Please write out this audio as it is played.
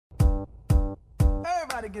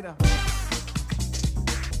try to get up.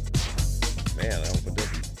 Man, I hope it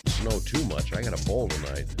doesn't snow too much. I got a bowl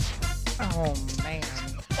tonight. Oh, man.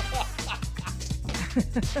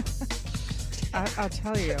 I'll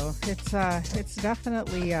tell you, it's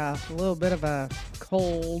definitely a little bit of a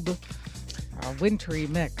cold, wintry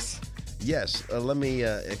mix. Yes, let me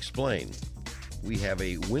explain. We have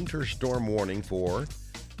a winter storm warning for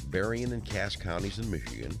Berrien and Cass counties in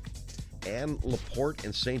Michigan and LaPorte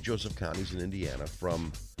and St. Joseph counties in Indiana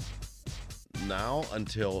from now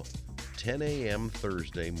until 10 a.m.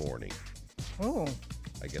 Thursday morning. Oh.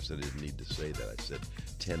 I guess I didn't need to say that. I said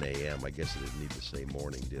 10 a.m. I guess I didn't need to say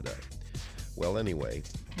morning, did I? Well, anyway.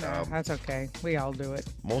 Yeah, that's okay. We all do it.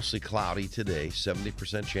 Mostly cloudy today.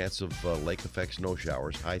 70% chance of lake effect snow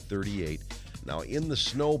showers. High 38. Now, in the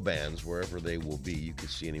snow bands, wherever they will be, you can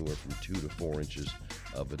see anywhere from 2 to 4 inches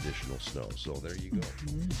of additional snow. So there you go.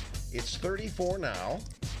 Mm-hmm. It's 34 now.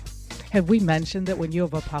 Have we mentioned that when you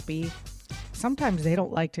have a puppy, sometimes they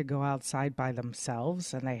don't like to go outside by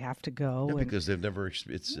themselves, and they have to go. Yeah, because they've never,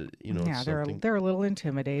 it's, yeah, they're a little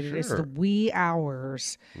intimidated. Sure. It's the wee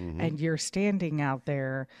hours, and you're standing out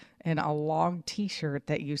there in a long T-shirt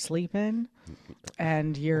that you sleep in,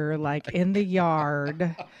 and you're like in the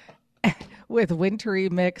yard with wintry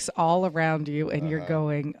mix all around you, and you're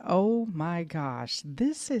going, oh my gosh,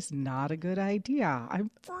 this is not a good idea. I'm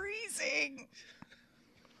freezing.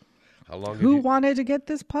 How long? Who wanted to get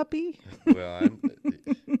this puppy? Well,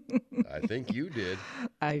 I think you did.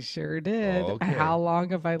 I sure did. Okay. How long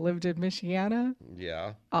have I lived in Michiana?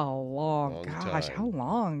 Yeah. A long gosh, time. how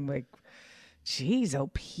long? Like, geez, oh,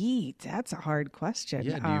 Pete, that's a hard question.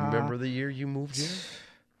 Yeah, do you remember the year you moved here?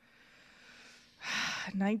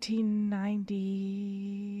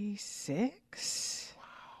 1996. Wow.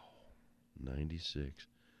 96.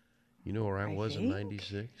 You know where I was in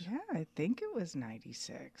 96? Yeah, I think it was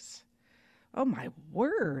 96. Oh, my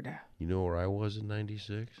word. You know where I was in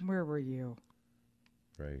 96? Where were you?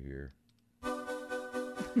 Right here.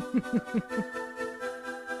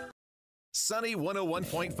 Sunny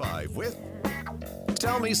 101.5 with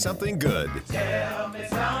Tell Me Something Good. Tell me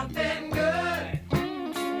something good.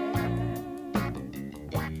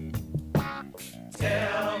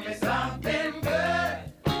 Tell me something good.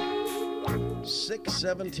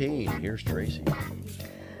 6:17. Here's Tracy.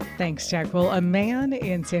 Thanks, Jack. Well, a man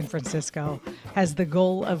in San Francisco has the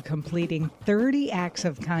goal of completing 30 acts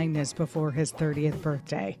of kindness before his 30th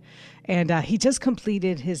birthday. And he just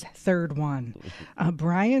completed his third one.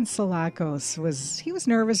 Brian Salakos was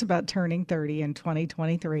nervous about turning 30 in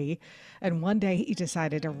 2023. And one day he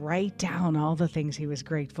decided to write down all the things he was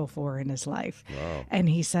grateful for in his life. Wow. And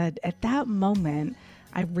he said, at that moment,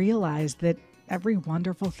 I realized that every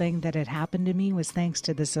wonderful thing that had happened to me was thanks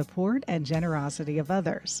to the support and generosity of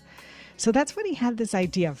others. So that's when he had this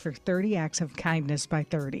idea for 30 acts of kindness by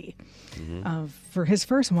 30. For his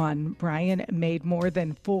first one, Brian made more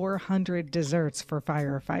than 400 desserts for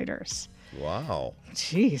firefighters. Wow.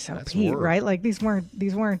 Jeez, oh, That's Pete, work. right? Like these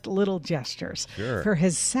weren't little gestures. Sure. For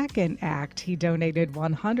his second act, he donated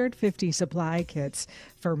 150 supply kits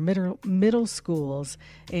for middle schools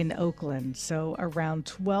in Oakland. So around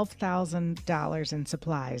 $12,000 in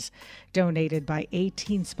supplies donated by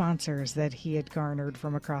 18 sponsors that he had garnered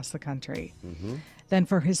from across the country. Then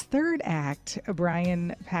for his third act,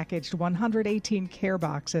 Brian packaged 118 care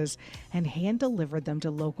boxes and hand-delivered them to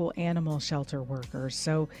local animal shelter workers.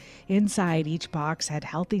 So inside each box had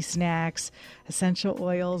healthy snacks, essential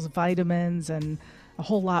oils, vitamins, and a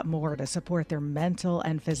whole lot more to support their mental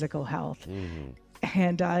and physical health.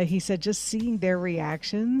 And he said just seeing their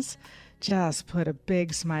reactions just put a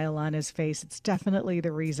big smile on his face. It's definitely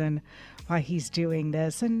the reason why he's doing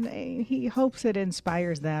this, and he hopes it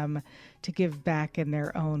inspires them to give back in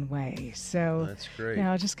their own way. So That's great.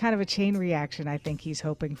 Just kind of a chain reaction. I think he's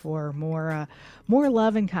hoping for more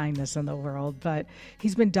love and kindness in the world. But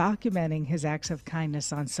he's been documenting his acts of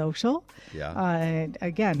kindness on social. Yeah. And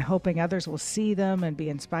again, hoping others will see them and be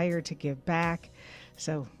inspired to give back.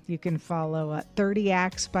 So you can follow 30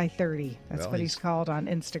 Acts by 30. That's Well, what he's called on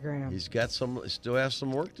Instagram. He's got still has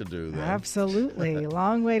some work to do then. Absolutely.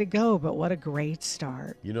 Long way to go, but what a great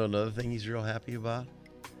start. You know another thing he's real happy about?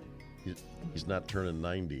 He's not turning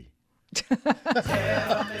 90. Tell me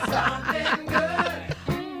something good.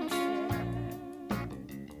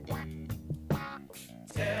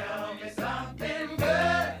 Tell me something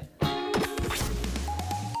good.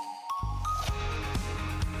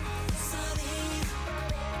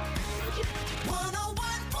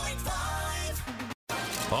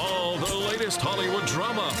 All the latest Hollywood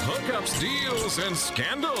drama, hookups, deals, and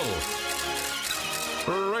scandal.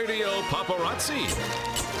 Radio Paparazzi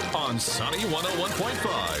on Sunny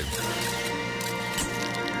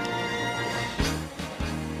 101.5.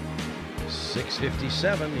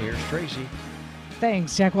 6:57. Here's Tracy.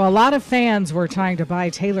 Thanks, Jack. Well, a lot of fans were trying to buy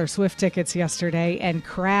Taylor Swift tickets yesterday and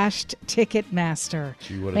crashed Ticketmaster.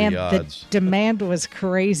 Gee, what are the odds? The demand was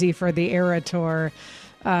crazy for the Era Tour.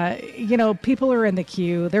 People are in the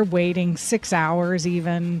queue. They're waiting 6 hours,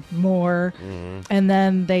 even more. And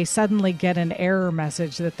then they suddenly get an error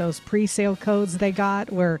message that those pre-sale codes they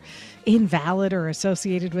got were invalid or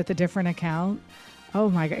associated with a different account.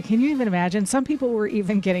 Oh, my God. Can you even imagine? Some people were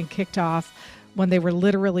even getting kicked off when they were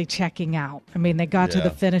literally checking out. I mean, they got to the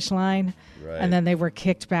finish line, and then they were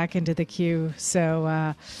kicked back into the queue.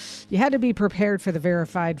 So you had to be prepared for the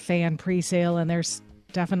verified fan pre-sale, and there's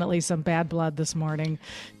definitely some bad blood this morning.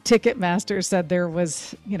 Ticketmaster said there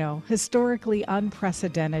was, historically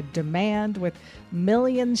unprecedented demand with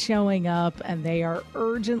millions showing up, and they are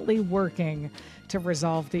urgently working to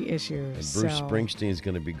resolve the issues. And Bruce Springsteen's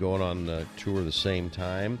going to be going on tour the same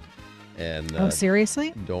time. And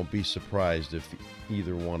seriously? Don't be surprised if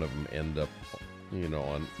either one of them end up,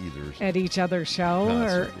 on either at each other's show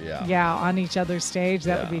concert. or on each other's stage.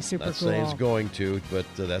 That would be super not cool. Saying it's going to, but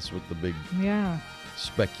that's what the big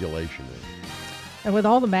speculation is. And with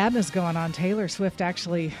all the madness going on, Taylor Swift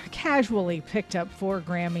actually casually picked up 4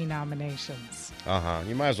 Grammy nominations.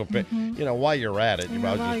 You might as well pick. While you're at it, you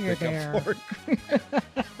might as well just pick up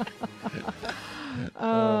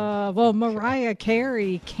 4. Well, Mariah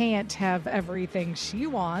Carey can't have everything she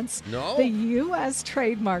wants. No. The U.S.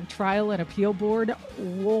 Trademark Trial and Appeal Board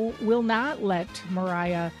will not let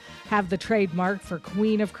Mariah have the trademark for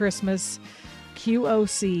Queen of Christmas,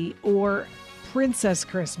 QOC, or Princess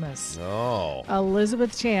Christmas. Oh.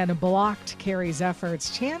 Elizabeth Chan blocked Carey's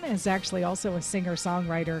efforts. Chan is actually also a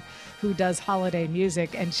singer-songwriter who does holiday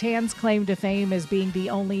music, and Chan's claim to fame is being the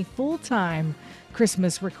only full-time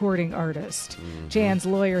Christmas recording artist. Chan's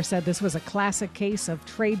lawyer said this was a classic case of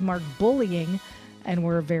trademark bullying, and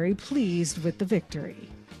we're very pleased with the victory.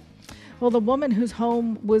 Well, the woman whose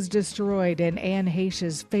home was destroyed in Anne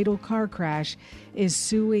Heche's fatal car crash is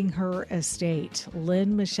suing her estate.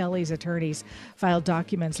 Lynn Michelle's attorneys filed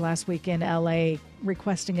documents last week in L.A.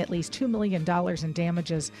 requesting at least $2 million in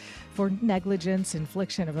damages for negligence,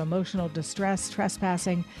 infliction of emotional distress,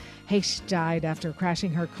 trespassing. Heche died after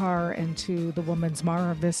crashing her car into the woman's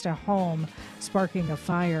Mara Vista home, sparking a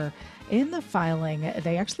fire. In the filing,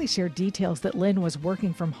 they actually shared details that Lynn was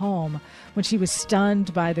working from home when she was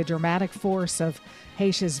stunned by the dramatic force of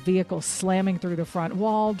Heche's vehicle slamming through the front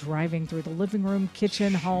wall, driving through the living room,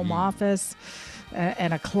 kitchen, home office,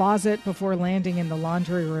 and a closet before landing in the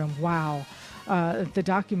laundry room. Wow. The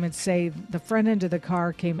documents say the front end of the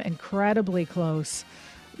car came incredibly close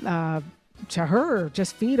to her,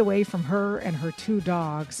 just feet away from her and her 2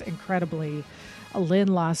 dogs, incredibly. Lynn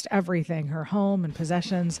lost everything, her home and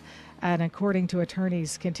possessions, and according to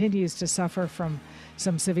attorneys, continues to suffer from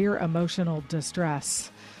some severe emotional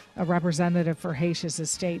distress. A representative for Heche's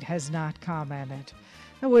estate has not commented.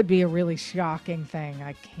 That would be a really shocking thing.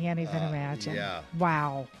 I can't even imagine. Yeah.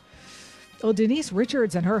 Wow. Well, Denise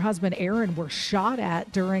Richards and her husband Aaron were shot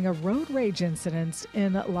at during a road rage incident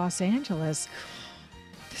in Los Angeles.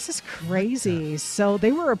 This is crazy. So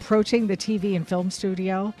they were approaching the TV and film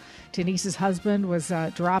studio. Denise's husband was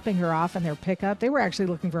dropping her off in their pickup. They were actually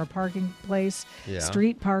looking for a parking place,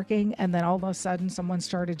 street parking, and then all of a sudden someone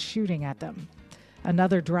started shooting at them.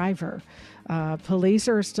 Another driver. Police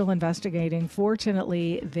are still investigating.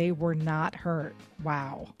 Fortunately, they were not hurt.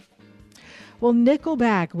 Wow. Well,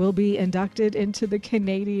 Nickelback will be inducted into the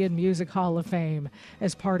Canadian Music Hall of Fame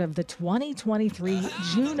as part of the 2023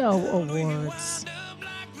 Juno Awards.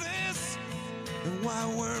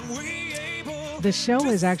 The show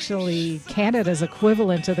is actually Canada's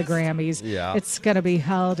equivalent to the Grammys. Yeah. It's going to be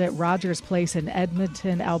held at Rogers Place in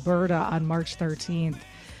Edmonton, Alberta on March 13th.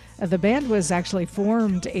 The band was actually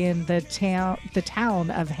formed in the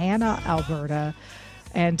town of Hanna, Alberta.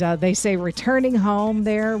 And they say returning home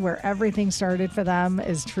there where everything started for them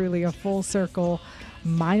is truly a full circle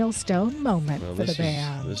milestone moment for the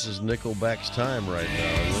band. This is Nickelback's time right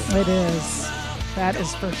now, isn't it? It is. That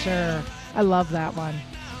is for sure. I love that one.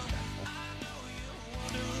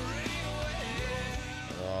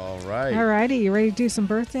 All right. All righty. You ready to do some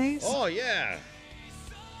birthdays? Oh, yeah.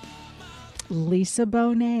 Lisa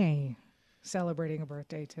Bonet celebrating a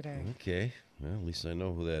birthday today. Okay. Well, at least I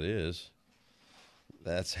know who that is.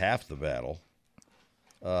 That's half the battle.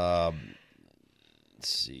 Let's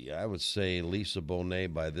see. I would say Lisa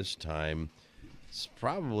Bonet by this time. It's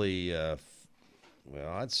probably,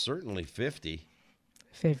 it's certainly 50.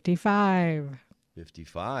 55.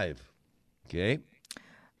 55. Okay.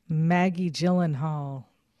 Maggie Gyllenhaal.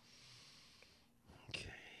 Okay.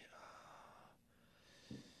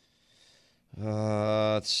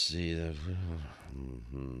 Let's see.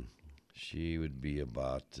 She would be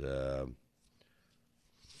about.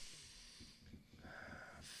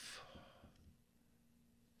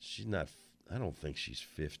 She's not. I don't think she's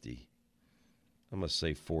 50. I'm gonna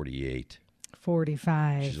say 48.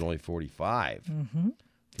 45. She's only 45. Mm-hmm.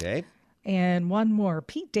 Okay. And one more,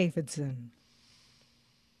 Pete Davidson.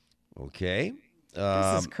 Okay.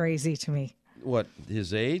 This is crazy to me. What,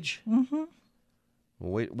 his age? Mm-hmm.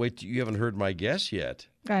 Well, wait, you haven't heard my guess yet.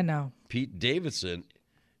 I know. Pete Davidson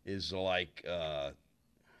is like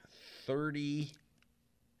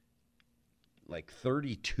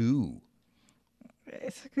 32.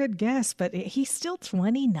 It's a good guess, but he's still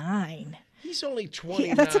 29. He's only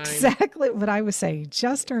 29. That's exactly what I was saying.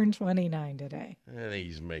 Just turned 29 today. I think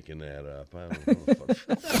he's making that up. I don't know.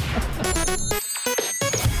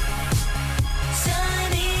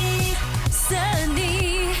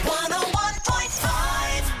 Sunny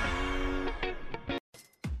 101.5.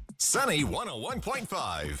 Sunny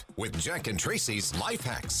 101.5 with Jack and Tracy's Life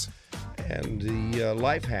Hacks. And the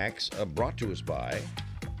life hacks brought to us by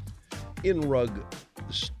InRug.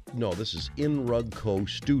 No, this is InRug Co.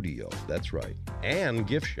 Studio. That's right. And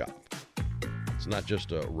Gift Shop. It's not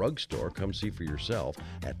just a rug store. Come see for yourself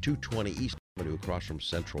at 220 East Avenue across from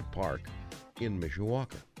Central Park in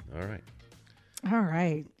Mishawaka. All right. All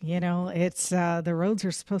right. You know, it's the roads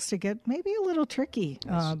are supposed to get maybe a little tricky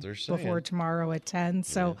before tomorrow at 10.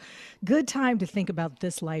 So good time to think about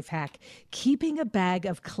this life hack. Keeping a bag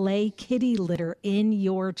of clay kitty litter in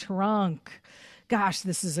your trunk. Gosh,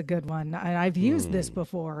 this is a good one. I've used this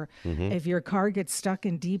before. Mm-hmm. If your car gets stuck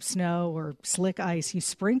in deep snow or slick ice, you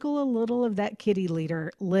sprinkle a little of that kitty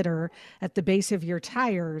litter at the base of your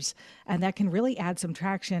tires, and that can really add some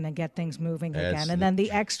traction and get things moving again. And then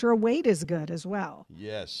the extra weight is good as well.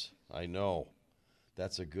 Yes, I know.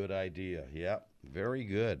 That's a good idea. Yep, very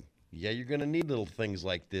good. Yeah, you're going to need little things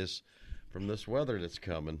like this from this weather that's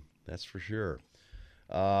coming. That's for sure.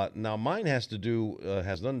 Now, mine has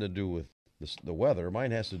nothing to do with the weather. Mine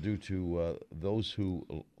has to do to those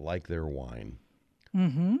who like their wine.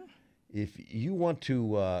 Mm-hmm. If you want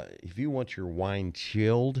your wine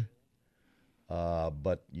chilled,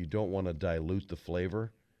 but you don't want to dilute the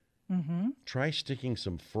flavor, try sticking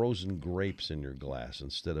some frozen grapes in your glass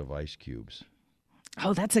instead of ice cubes.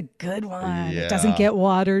 Oh, that's a good one. Yeah. It doesn't get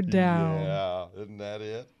watered down. Yeah, isn't that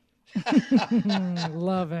it?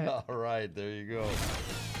 Love it. All right, there you go.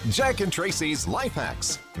 Jack and Tracy's Life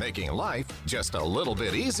Hacks, making life just a little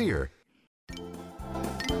bit easier.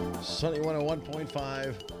 Sunny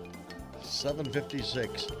 101.5,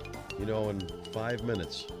 7:56. You know, in 5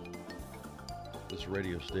 minutes, this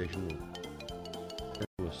radio station will turn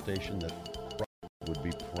to a station that would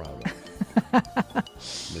be proud of.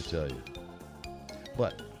 Let me tell you.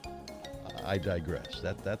 But I digress.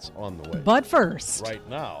 That's on the way. But first, right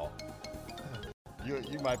now,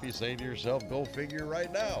 you might be saying to yourself, "Go figure!"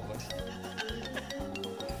 Right now, but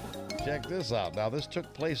check this out. Now, this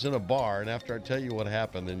took place in a bar, and after I tell you what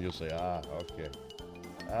happened, then you'll say, okay,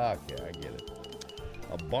 I get it."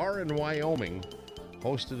 A bar in Wyoming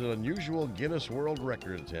hosted an unusual Guinness World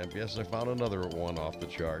Record attempt. Yes, I found another one off the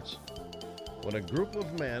charts. When a group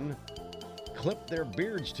of men clipped their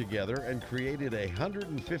beards together and created a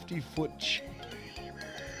 150-foot chain.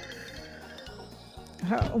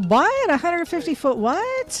 What? 150-foot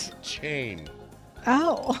what? Chain.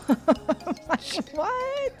 Oh.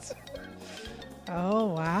 What? Oh,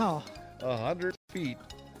 wow. 100 feet.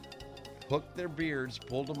 Hooked their beards,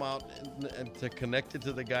 pulled them out, and to connect it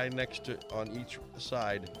to the guy next to on each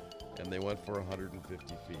side, and they went for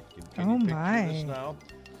 150 feet. Can you picture this now?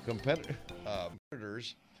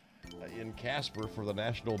 Competitors in Casper for the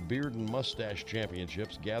National Beard and Mustache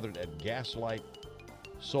Championships gathered at Gaslight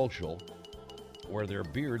Social, where their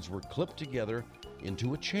beards were clipped together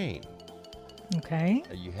into a chain. Okay.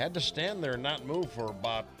 You had to stand there and not move for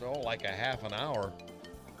about, like a half an hour.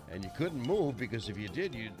 And you couldn't move because if you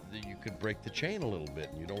did, you could break the chain a little bit.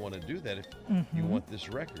 And you don't want to do that if you want this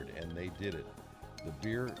record. And they did it. The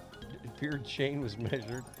beard chain was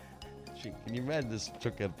measured. Can you imagine this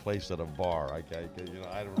took place at a bar? I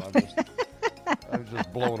was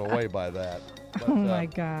just blown away by that. But, oh my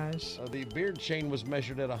gosh. The beard chain was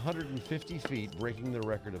measured at 150 feet, breaking the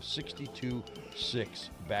record of 62.6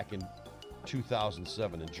 back in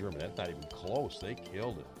 2007 in Germany. That's not even close. They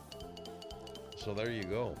killed it. So there you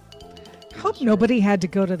go. Hope nobody had to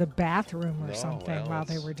go to the bathroom or something while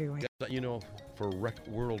they were doing it. You know, for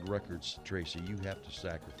world records, Tracy, you have to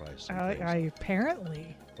sacrifice some things.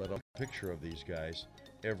 Apparently. But a picture of these guys,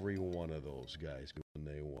 every one of those guys, when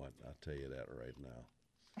they want. I'll tell you that right now.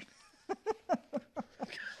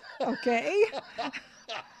 Okay.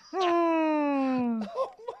 Oh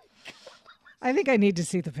I think I need to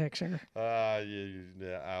see the picture.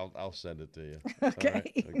 Yeah, I'll send it to you. Okay. All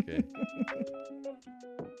right? Okay.